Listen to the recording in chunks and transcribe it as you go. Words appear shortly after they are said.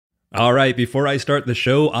All right, before I start the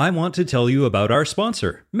show, I want to tell you about our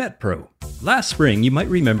sponsor, MetPro. Last spring, you might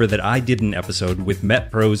remember that I did an episode with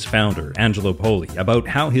MetPro's founder, Angelo Poli, about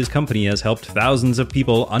how his company has helped thousands of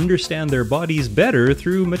people understand their bodies better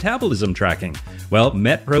through metabolism tracking. Well,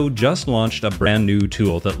 MetPro just launched a brand new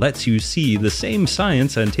tool that lets you see the same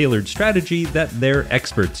science and tailored strategy that their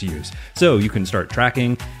experts use. So you can start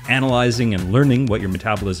tracking, analyzing, and learning what your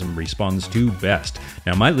metabolism responds to best.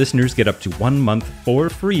 Now, my listeners get up to 1 month for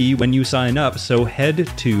free when you sign up, so head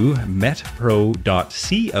to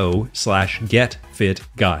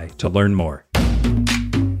metpro.co/getfitguy to learn more.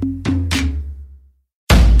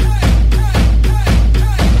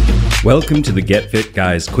 Welcome to the Get Fit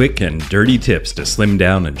Guy's quick and dirty tips to slim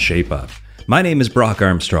down and shape up. My name is Brock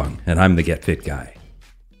Armstrong, and I'm the Get Fit Guy.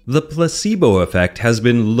 The placebo effect has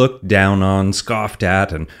been looked down on, scoffed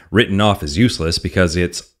at, and written off as useless because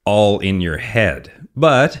it's all in your head.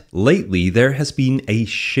 But lately, there has been a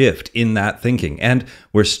shift in that thinking, and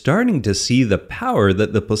we're starting to see the power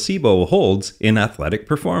that the placebo holds in athletic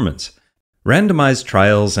performance. Randomized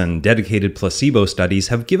trials and dedicated placebo studies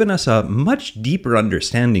have given us a much deeper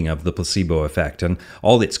understanding of the placebo effect and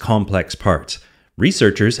all its complex parts.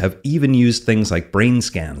 Researchers have even used things like brain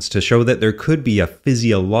scans to show that there could be a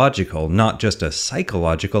physiological, not just a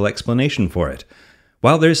psychological explanation for it.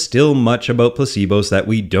 While there's still much about placebos that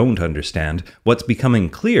we don't understand, what's becoming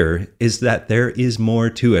clear is that there is more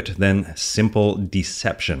to it than simple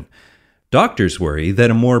deception. Doctors worry that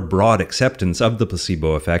a more broad acceptance of the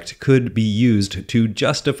placebo effect could be used to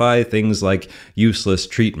justify things like useless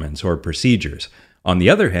treatments or procedures. On the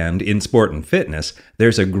other hand, in sport and fitness,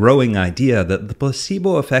 there's a growing idea that the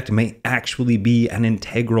placebo effect may actually be an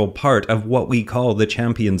integral part of what we call the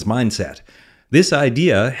champion's mindset. This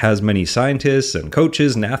idea has many scientists and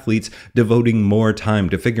coaches and athletes devoting more time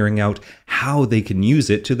to figuring out how they can use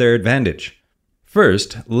it to their advantage.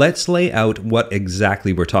 First, let's lay out what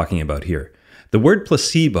exactly we're talking about here. The word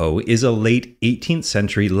placebo is a late 18th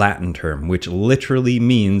century Latin term which literally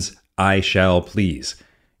means "I shall please."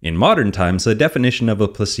 In modern times, the definition of a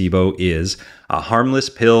placebo is a harmless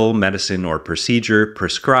pill, medicine, or procedure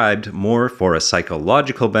prescribed more for a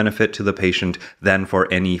psychological benefit to the patient than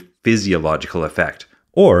for any physiological effect.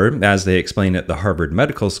 Or, as they explain at the Harvard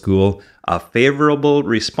Medical School, a favorable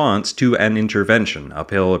response to an intervention, a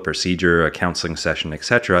pill, a procedure, a counseling session,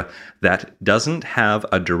 etc., that doesn't have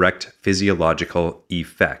a direct physiological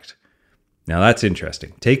effect. Now that's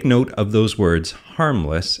interesting. Take note of those words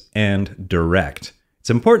harmless and direct. It's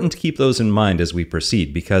important to keep those in mind as we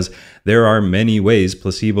proceed because there are many ways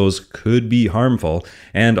placebos could be harmful,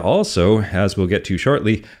 and also, as we'll get to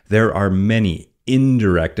shortly, there are many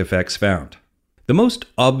indirect effects found. The most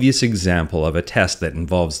obvious example of a test that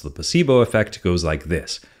involves the placebo effect goes like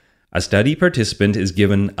this. A study participant is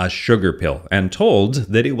given a sugar pill and told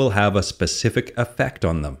that it will have a specific effect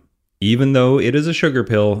on them. Even though it is a sugar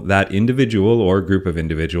pill, that individual or group of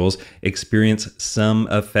individuals experience some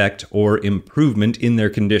effect or improvement in their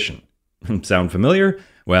condition. Sound familiar?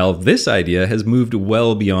 Well, this idea has moved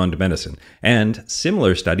well beyond medicine, and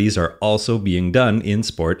similar studies are also being done in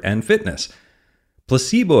sport and fitness.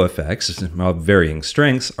 Placebo effects of varying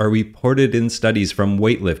strengths are reported in studies from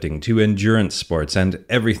weightlifting to endurance sports and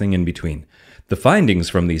everything in between. The findings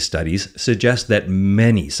from these studies suggest that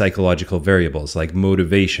many psychological variables like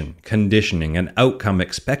motivation, conditioning, and outcome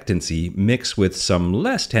expectancy mix with some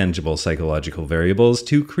less tangible psychological variables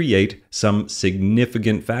to create some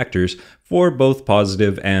significant factors for both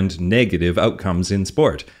positive and negative outcomes in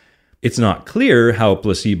sport. It's not clear how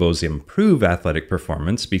placebos improve athletic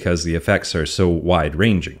performance because the effects are so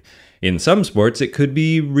wide-ranging. In some sports, it could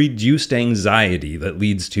be reduced anxiety that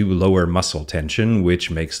leads to lower muscle tension, which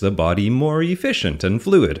makes the body more efficient and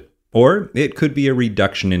fluid. Or it could be a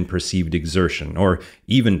reduction in perceived exertion, or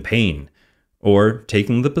even pain. Or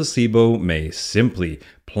taking the placebo may simply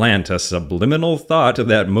plant a subliminal thought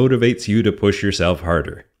that motivates you to push yourself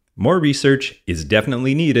harder. More research is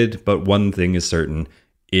definitely needed, but one thing is certain: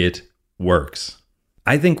 it works.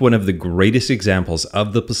 I think one of the greatest examples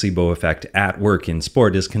of the placebo effect at work in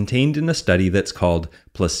sport is contained in a study that's called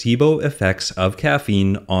Placebo Effects of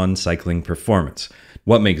Caffeine on Cycling Performance.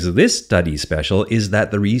 What makes this study special is that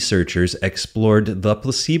the researchers explored the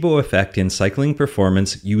placebo effect in cycling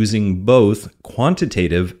performance using both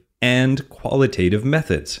quantitative and qualitative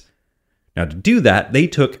methods. Now, to do that, they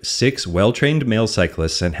took 6 well-trained male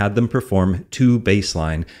cyclists and had them perform 2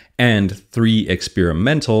 baseline and 3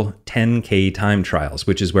 experimental 10K time trials,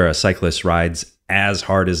 which is where a cyclist rides as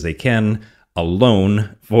hard as they can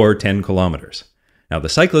alone for 10 kilometers. Now, the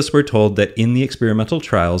cyclists were told that in the experimental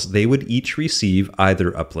trials, they would each receive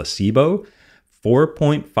either a placebo,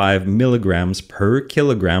 4.5 milligrams per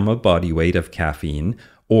kilogram of body weight of caffeine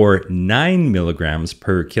or 9 milligrams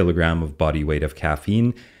per kilogram of body weight of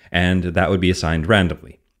caffeine, and that would be assigned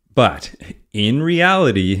randomly. But in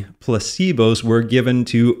reality, placebos were given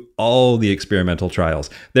to all the experimental trials.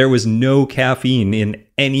 There was no caffeine in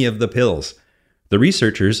any of the pills. The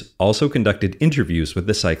researchers also conducted interviews with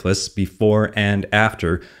the cyclists before and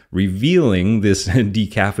after, revealing this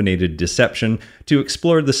decaffeinated deception to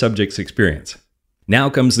explore the subject's experience. Now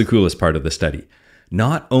comes the coolest part of the study.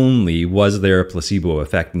 Not only was there a placebo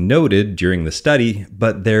effect noted during the study,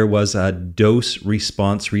 but there was a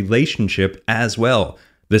dose-response relationship as well.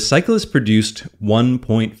 The cyclists produced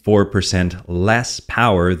 1.4% less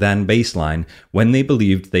power than baseline when they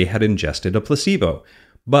believed they had ingested a placebo,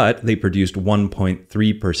 but they produced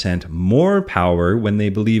 1.3% more power when they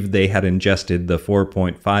believed they had ingested the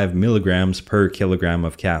 4.5 milligrams per kilogram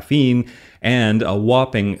of caffeine, and a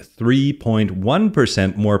whopping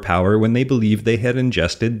 3.1% more power when they believed they had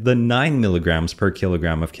ingested the 9 milligrams per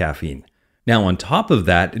kilogram of caffeine. Now, on top of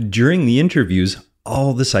that, during the interviews,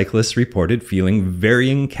 all the cyclists reported feeling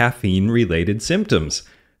varying caffeine-related symptoms.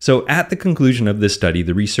 So at the conclusion of this study,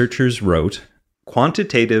 the researchers wrote,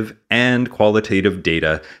 "Quantitative and qualitative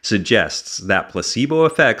data suggests that placebo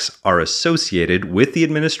effects are associated with the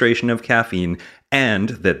administration of caffeine and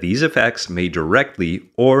that these effects may directly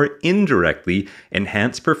or indirectly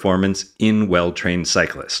enhance performance in well-trained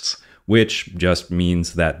cyclists," which just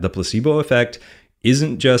means that the placebo effect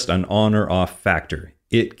isn't just an on or off factor.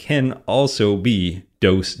 It can also be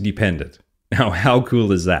dose dependent. Now, how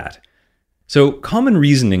cool is that? So, common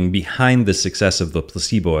reasoning behind the success of the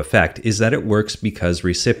placebo effect is that it works because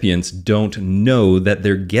recipients don't know that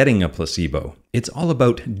they're getting a placebo. It's all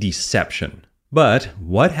about deception. But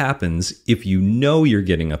what happens if you know you're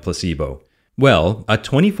getting a placebo? Well, a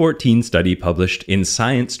 2014 study published in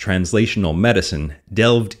Science Translational Medicine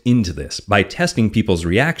delved into this by testing people's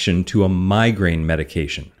reaction to a migraine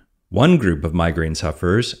medication. One group of migraine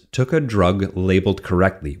sufferers took a drug labeled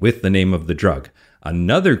correctly with the name of the drug.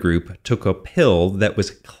 Another group took a pill that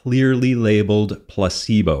was clearly labeled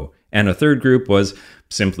placebo, and a third group was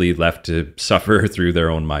simply left to suffer through their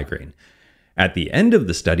own migraine. At the end of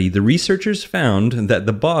the study, the researchers found that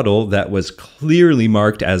the bottle that was clearly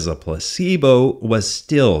marked as a placebo was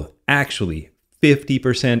still actually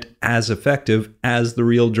 50% as effective as the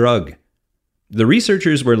real drug. The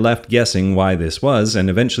researchers were left guessing why this was and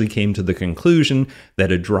eventually came to the conclusion that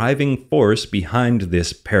a driving force behind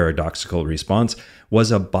this paradoxical response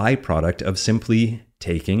was a byproduct of simply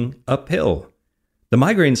taking a pill. The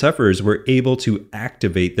migraine sufferers were able to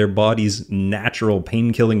activate their body's natural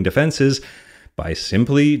pain-killing defenses by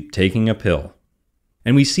simply taking a pill.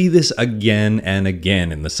 And we see this again and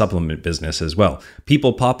again in the supplement business as well.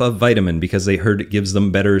 People pop a vitamin because they heard it gives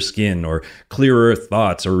them better skin or clearer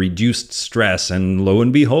thoughts or reduced stress, and lo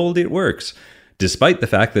and behold, it works, despite the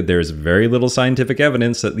fact that there's very little scientific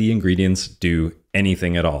evidence that the ingredients do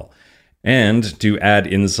anything at all. And to add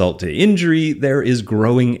insult to injury, there is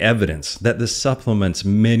growing evidence that the supplements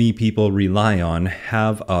many people rely on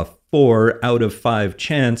have a 4 out of 5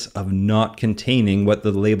 chance of not containing what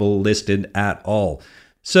the label listed at all.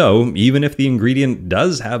 So, even if the ingredient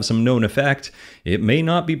does have some known effect, it may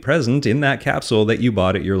not be present in that capsule that you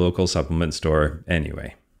bought at your local supplement store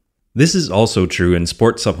anyway. This is also true in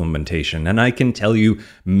sports supplementation, and I can tell you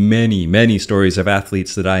many stories of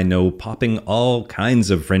athletes that I know popping all kinds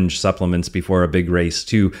of fringe supplements before a big race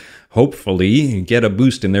to hopefully get a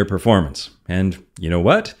boost in their performance. And you know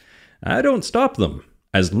what? I don't stop them.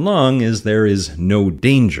 As long as there is no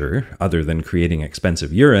danger other than creating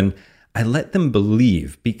expensive urine, I let them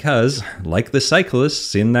believe because, like the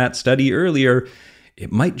cyclists in that study earlier,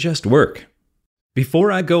 it might just work.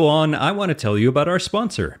 Before I go on, I want to tell you about our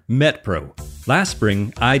sponsor, MetPro. Last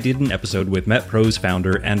spring, I did an episode with MetPro's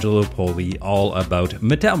founder, Angelo Poli, all about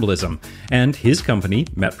metabolism, and his company,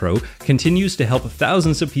 MetPro, continues to help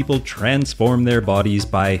thousands of people transform their bodies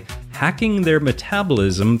by hacking their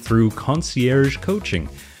metabolism through concierge coaching.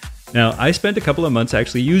 Now, I spent a couple of months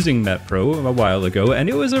actually using MetPro a while ago, and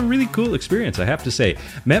it was a really cool experience, I have to say.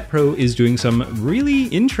 MetPro is doing some really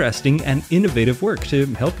interesting and innovative work to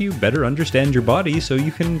help you better understand your body so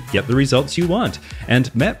you can get the results you want.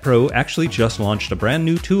 And MetPro actually just launched a brand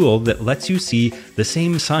new tool that lets you see the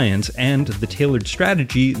same science and the tailored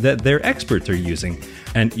strategy that their experts are using.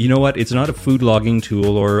 And you know what? It's not a food logging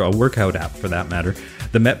tool or a workout app for that matter.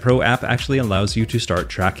 The MetPro app actually allows you to start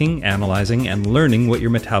tracking, analyzing, and learning what your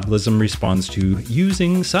metabolism responds to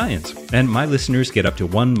using science. And my listeners get up to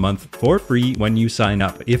 1 month for free when you sign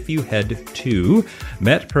up if you head to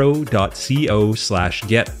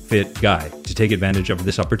metpro.co/getfitguy to take advantage of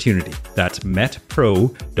this opportunity. That's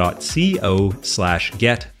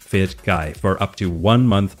metpro.co/getfitguy for up to 1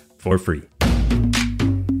 month for free.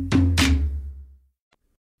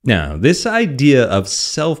 Now, this idea of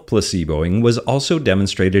self-placeboing was also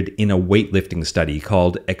demonstrated in a weightlifting study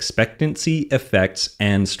called Expectancy Effects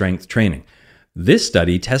and Strength Training. This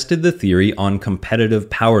study tested the theory on competitive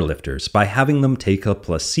powerlifters by having them take a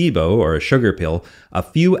placebo or a sugar pill a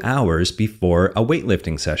few hours before a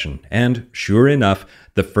weightlifting session. And sure enough,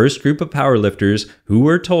 the first group of powerlifters who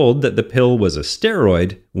were told that the pill was a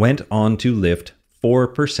steroid went on to lift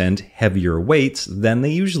 4% heavier weights than they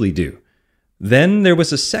usually do. Then there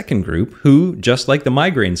was a second group who, just like the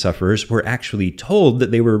migraine sufferers, were actually told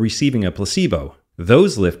that they were receiving a placebo.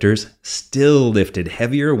 Those lifters still lifted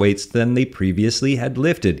heavier weights than they previously had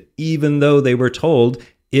lifted, even though they were told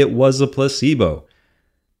it was a placebo.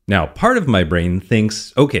 Now, part of my brain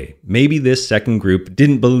thinks, okay, maybe this second group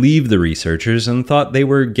didn't believe the researchers and thought they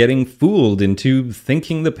were getting fooled into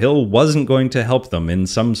thinking the pill wasn't going to help them in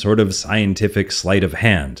some sort of scientific sleight of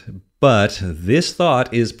hand. But this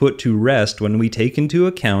thought is put to rest when we take into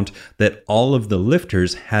account that all of the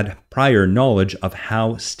lifters had prior knowledge of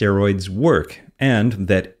how steroids work, and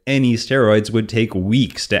that any steroids would take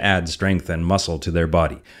weeks to add strength and muscle to their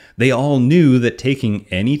body. They all knew that taking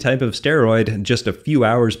any type of steroid just a few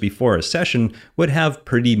hours before a session would have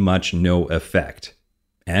pretty much no effect.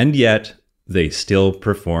 And yet, they still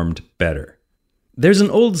performed better. There's an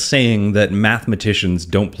old saying that mathematicians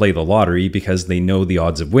don't play the lottery because they know the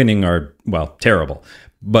odds of winning are, well, terrible.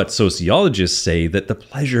 But sociologists say that the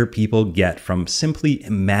pleasure people get from simply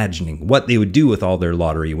imagining what they would do with all their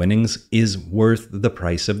lottery winnings is worth the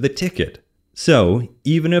price of the ticket. So,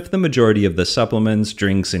 even if the majority of the supplements,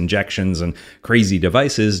 drinks, injections, and crazy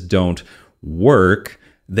devices don't work,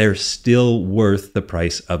 they're still worth the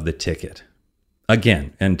price of the ticket.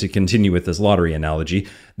 Again, and to continue with this lottery analogy,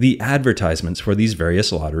 the advertisements for these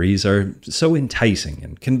various lotteries are so enticing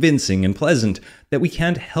and convincing and pleasant that we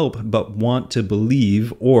can't help but want to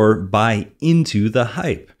believe or buy into the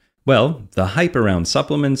hype. Well, the hype around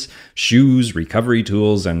supplements, shoes, recovery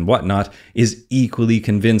tools, and whatnot is equally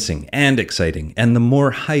convincing and exciting, and the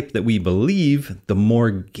more hype that we believe, the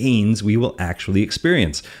more gains we will actually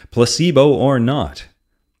experience, placebo or not.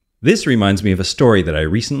 This reminds me of a story that I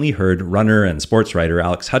recently heard runner and sports writer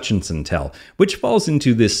Alex Hutchinson tell, which falls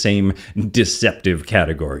into this same deceptive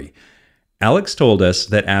category. Alex told us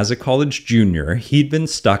that as a college junior, he'd been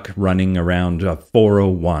stuck running around a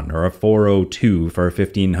 4:01 or a 4:02 for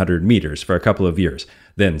 1,500 meters for a couple of years.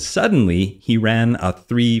 Then suddenly, he ran a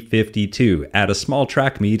 3:52 at a small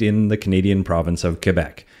track meet in the Canadian province of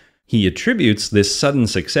Quebec. He attributes this sudden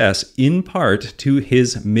success in part to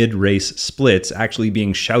his mid-race splits actually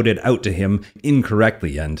being shouted out to him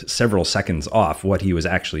incorrectly and several seconds off what he was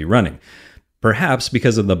actually running, perhaps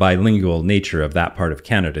because of the bilingual nature of that part of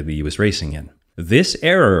Canada that he was racing in. This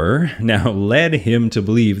error now led him to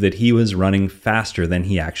believe that he was running faster than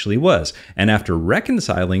he actually was, and after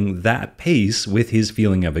reconciling that pace with his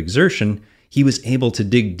feeling of exertion, he was able to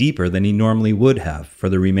dig deeper than he normally would have for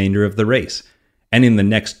the remainder of the race. And in the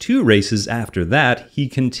next two races after that, he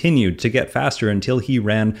continued to get faster until he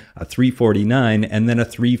ran a 3:49 and then a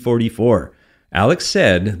 3:44. Alex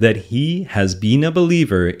said that he has been a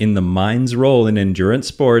believer in the mind's role in endurance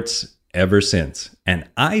sports ever since. And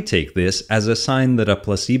I take this as a sign that a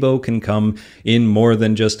placebo can come in more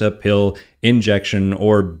than just a pill, injection,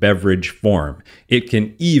 or beverage form. It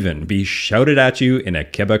can even be shouted at you in a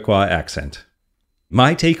Quebecois accent.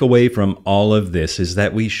 My takeaway from all of this is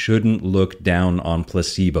that we shouldn't look down on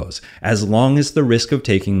placebos. As long as the risk of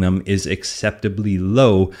taking them is acceptably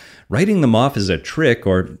low, writing them off as a trick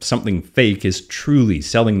or something fake is truly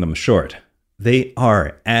selling them short. They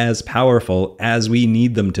are as powerful as we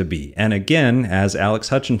need them to be. And again, as Alex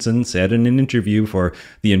Hutchinson said in an interview for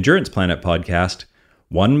the Endurance Planet podcast,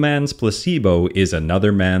 one man's placebo is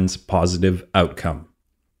another man's positive outcome.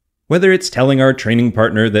 Whether it's telling our training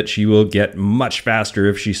partner that she will get much faster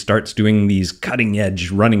if she starts doing these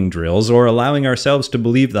cutting-edge running drills, or allowing ourselves to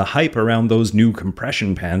believe the hype around those new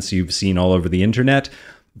compression pants you've seen all over the internet,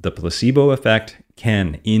 the placebo effect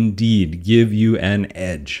can indeed give you an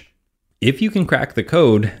edge. If you can crack the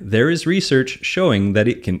code, there is research showing that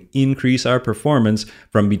it can increase our performance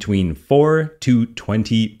from between 4 to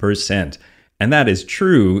 20%. And that is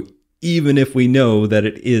true even if we know that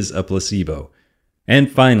it is a placebo.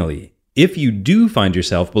 And finally, If you do find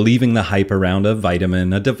yourself believing the hype around a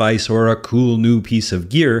vitamin, a device, or a cool new piece of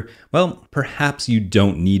gear, well, perhaps you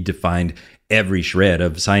don't need to find every shred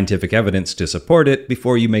of scientific evidence to support it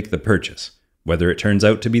before you make the purchase. Whether it turns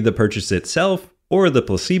out to be the purchase itself or the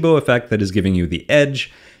placebo effect that is giving you the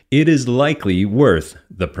edge, it is likely worth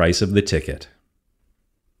the price of the ticket.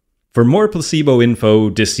 For more placebo info,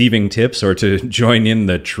 deceiving tips, or to join in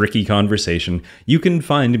the tricky conversation, you can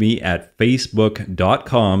find me at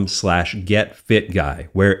facebook.com/getfitguy,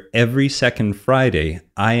 where every second Friday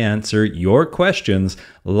I answer your questions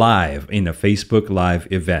live in a Facebook Live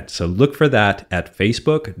event. So look for that at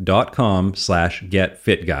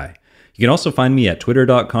facebook.com/getfitguy. You can also find me at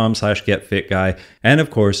twitter.com/getfitguy. And of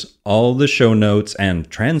course, all the show notes and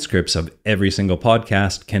transcripts of every single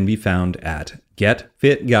podcast can be found at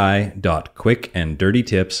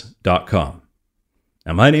getfitguy.quickanddirtytips.com.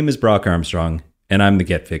 Now, my name is Brock Armstrong, and I'm the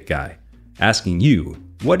Get Fit Guy, asking you,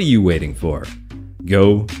 what are you waiting for?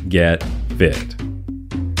 Go get fit.